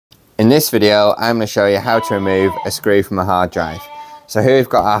In this video, I'm going to show you how to remove a screw from a hard drive. So here we've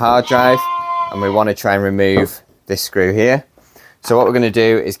got our hard drive and we want to try and remove this screw here. So what we're going to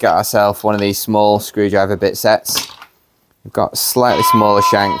do is get ourselves one of these small screwdriver bit sets. We've got a slightly smaller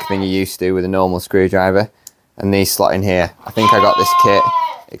shank than you used to with a normal screwdriver, and these slot in here. I think I got this kit.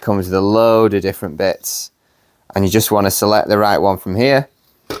 It comes with a load of different bits, and you just want to select the right one from here.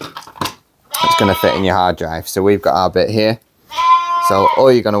 It's going to fit in your hard drive. So we've got our bit here. So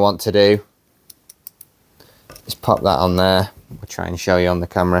all you're going to want to do is pop that on there. We'll try and show you on the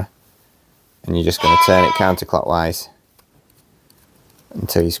camera, and you're just going to turn it counterclockwise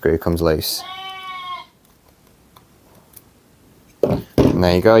until your screw comes loose. And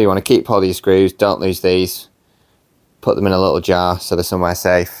there you go. You want to keep hold of your screws, don't lose these. Put them in a little jar so they're somewhere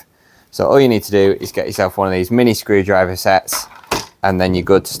safe. So all you need to do is get yourself one of these mini screwdriver sets, and then you're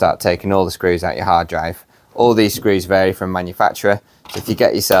good to start taking all the screws out your hard drive. All these screws vary from manufacturer, so if you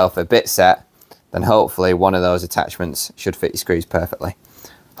get yourself a bit set, then hopefully one of those attachments should fit your screws perfectly.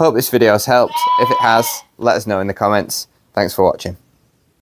 Hope this video has helped. If it has, let us know in the comments. Thanks for watching.